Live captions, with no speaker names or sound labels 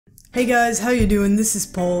Hey guys, how you doing? This is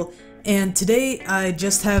Paul, and today I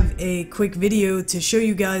just have a quick video to show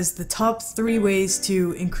you guys the top 3 ways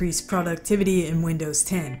to increase productivity in Windows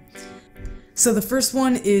 10. So the first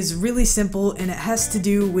one is really simple, and it has to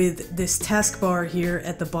do with this taskbar here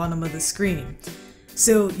at the bottom of the screen.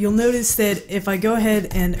 So you'll notice that if I go ahead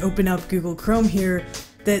and open up Google Chrome here,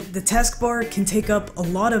 that the taskbar can take up a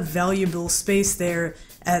lot of valuable space there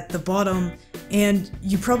at the bottom, and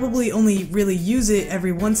you probably only really use it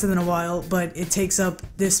every once in a while, but it takes up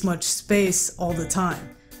this much space all the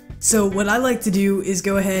time. So what I like to do is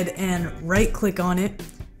go ahead and right click on it,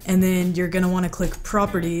 and then you're going to want to click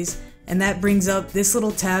Properties, and that brings up this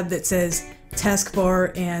little tab that says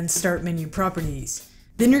Taskbar and Start Menu Properties.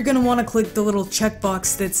 Then you're going to want to click the little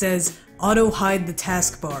checkbox that says Auto Hide the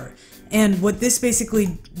Taskbar. And what this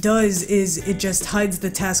basically does is it just hides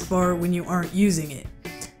the taskbar when you aren't using it.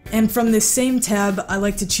 And from this same tab, I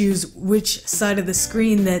like to choose which side of the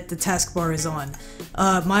screen that the taskbar is on.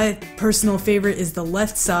 My personal favorite is the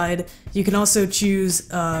left side. You can also choose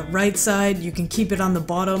right side, you can keep it on the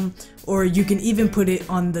bottom, or you can even put it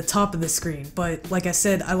on the top of the screen. But like I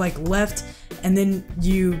said, I like left, and then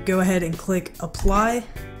you go ahead and click Apply,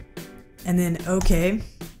 and then OK.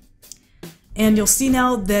 And you'll see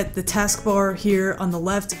now that the taskbar here on the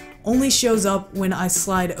left only shows up when I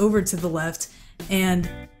slide over to the left, and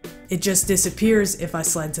it just disappears if I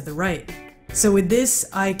slide to the right. So with this,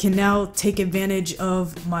 I can now take advantage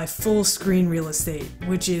of my full screen real estate,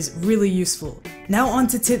 which is really useful. Now on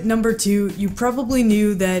to tip number 2. You probably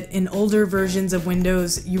knew that in older versions of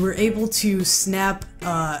Windows, you were able to snap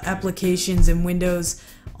applications in Windows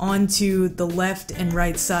onto the left and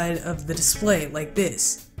right side of the display, like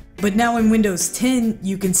this. But now in Windows 10,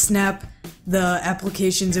 you can snap the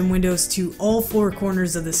applications in Windows to all 4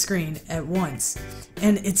 corners of the screen at once.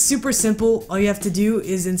 And it's super simple. All you have to do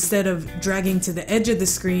is, instead of dragging to the edge of the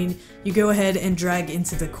screen, you go ahead and drag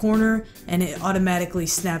into the corner, and it automatically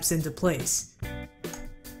snaps into place.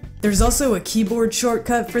 There's also a keyboard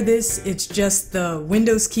shortcut for this. It's just the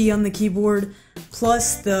Windows key on the keyboard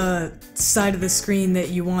plus the side of the screen that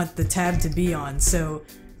you want the tab to be on. So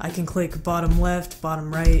I can click bottom left,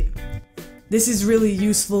 bottom right. This is really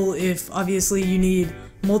useful if obviously you need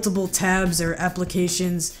multiple tabs or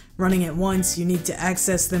applications running at once. You need to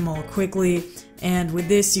access them all quickly, and with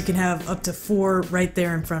this you can have up to 4 right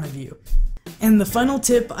there in front of you. And the final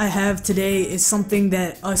tip I have today is something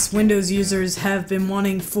that us Windows users have been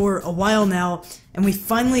wanting for a while now, and we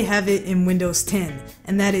finally have it in Windows 10,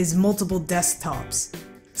 and that is multiple desktops.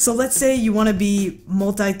 So let's say you want to be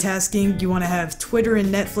multitasking, you want to have Twitter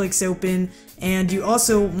and Netflix open, and you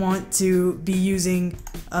also want to be using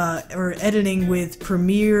or editing with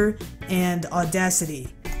Premiere and Audacity.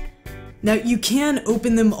 Now you can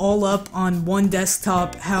open them all up on one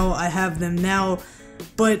desktop how I have them now,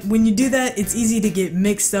 but when you do that, it's easy to get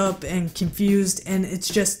mixed up and confused, and it's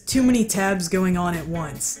just too many tabs going on at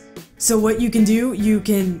once. So what you can do, you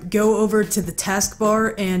can go over to the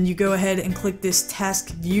taskbar and you go ahead and click this Task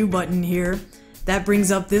View button here. That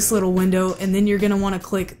brings up this little window, and then you're going to want to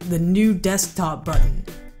click the New Desktop button.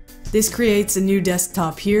 This creates a new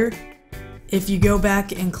desktop here. If you go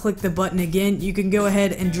back and click the button again, you can go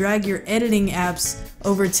ahead and drag your editing apps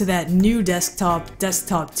over to that new desktop,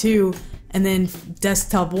 Desktop 2, and then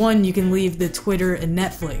Desktop 1 you can leave the Twitter and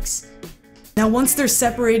Netflix. Now once they're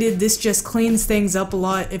separated, this just cleans things up a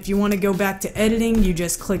lot. If you want to go back to editing, you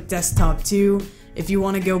just click Desktop 2. If you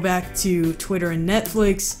want to go back to Twitter and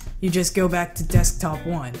Netflix, you just go back to Desktop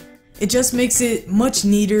 1. It just makes it much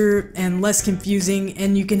neater and less confusing,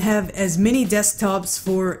 and you can have as many desktops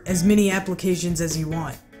for as many applications as you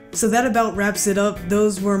want. So that about wraps it up.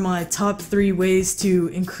 Those were my top 3 ways to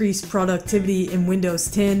increase productivity in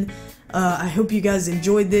Windows 10. I hope you guys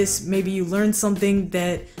enjoyed this. Maybe you learned something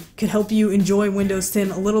that could help you enjoy Windows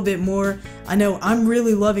 10 a little bit more. I know I'm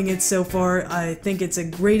really loving it so far. I think it's a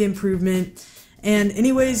great improvement. And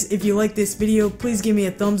anyways, if you like this video, please give me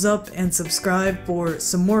a thumbs up and subscribe for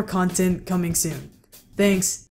some more content coming soon. Thanks.